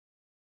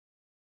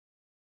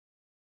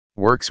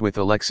Works with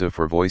Alexa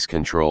for voice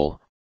control.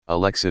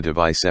 Alexa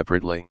device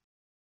separately.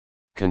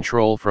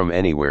 Control from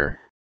anywhere.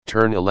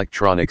 Turn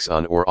electronics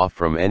on or off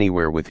from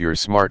anywhere with your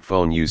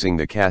smartphone using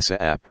the KASA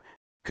app,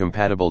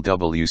 compatible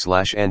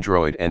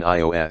W/Android and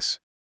iOS.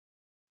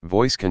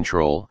 Voice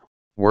control.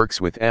 Works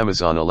with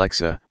Amazon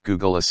Alexa,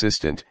 Google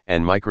Assistant,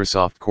 and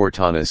Microsoft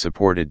Cortana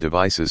supported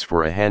devices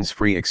for a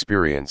hands-free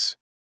experience.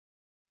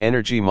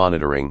 Energy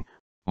monitoring.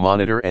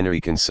 Monitor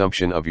energy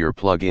consumption of your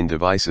plug-in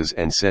devices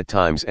and set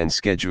times and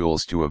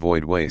schedules to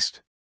avoid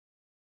waste.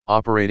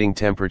 Operating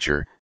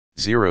temperature,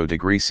 0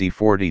 degrees C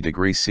 40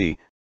 degrees C,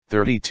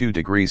 32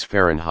 degrees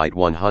Fahrenheit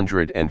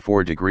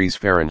 104 degrees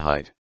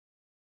Fahrenheit.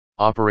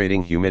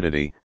 Operating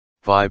humidity,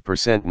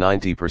 5%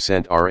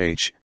 90%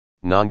 RH,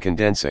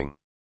 non-condensing.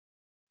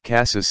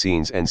 KASA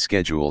scenes and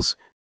schedules.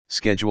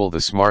 Schedule the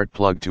smart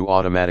plug to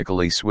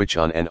automatically switch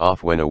on and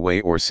off when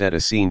away or set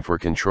a scene for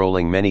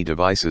controlling many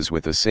devices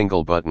with a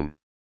single button.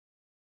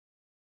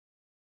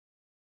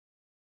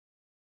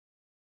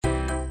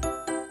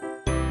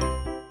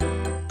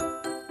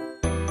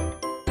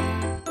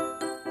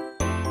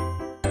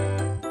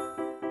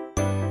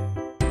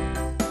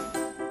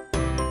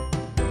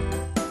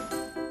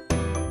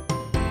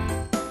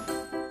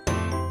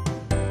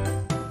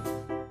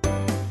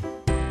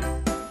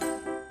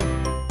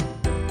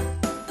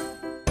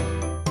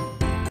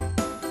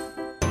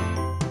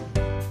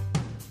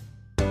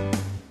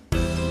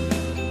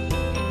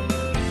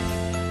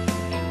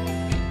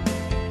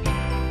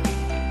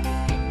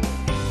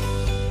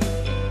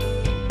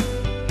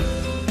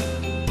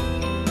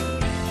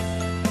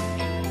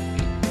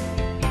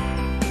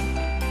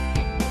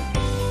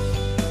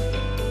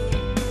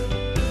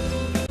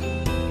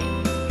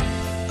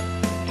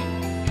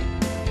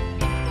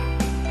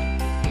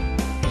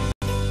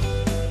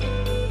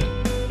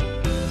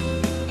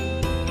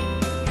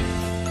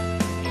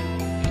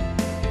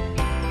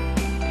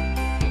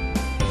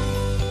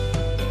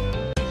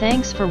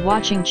 Thanks for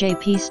watching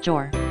JP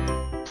Store.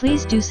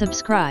 Please do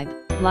subscribe,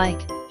 like,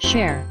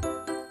 share.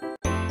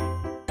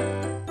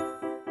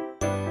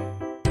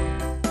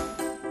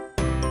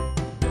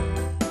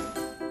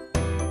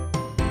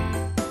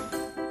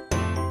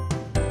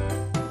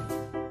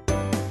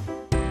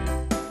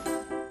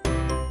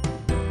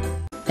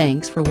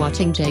 Thanks for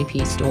watching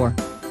JP Store.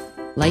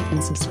 Like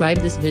and subscribe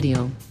this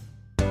video.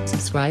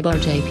 Subscribe our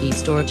JP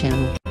Store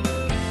channel.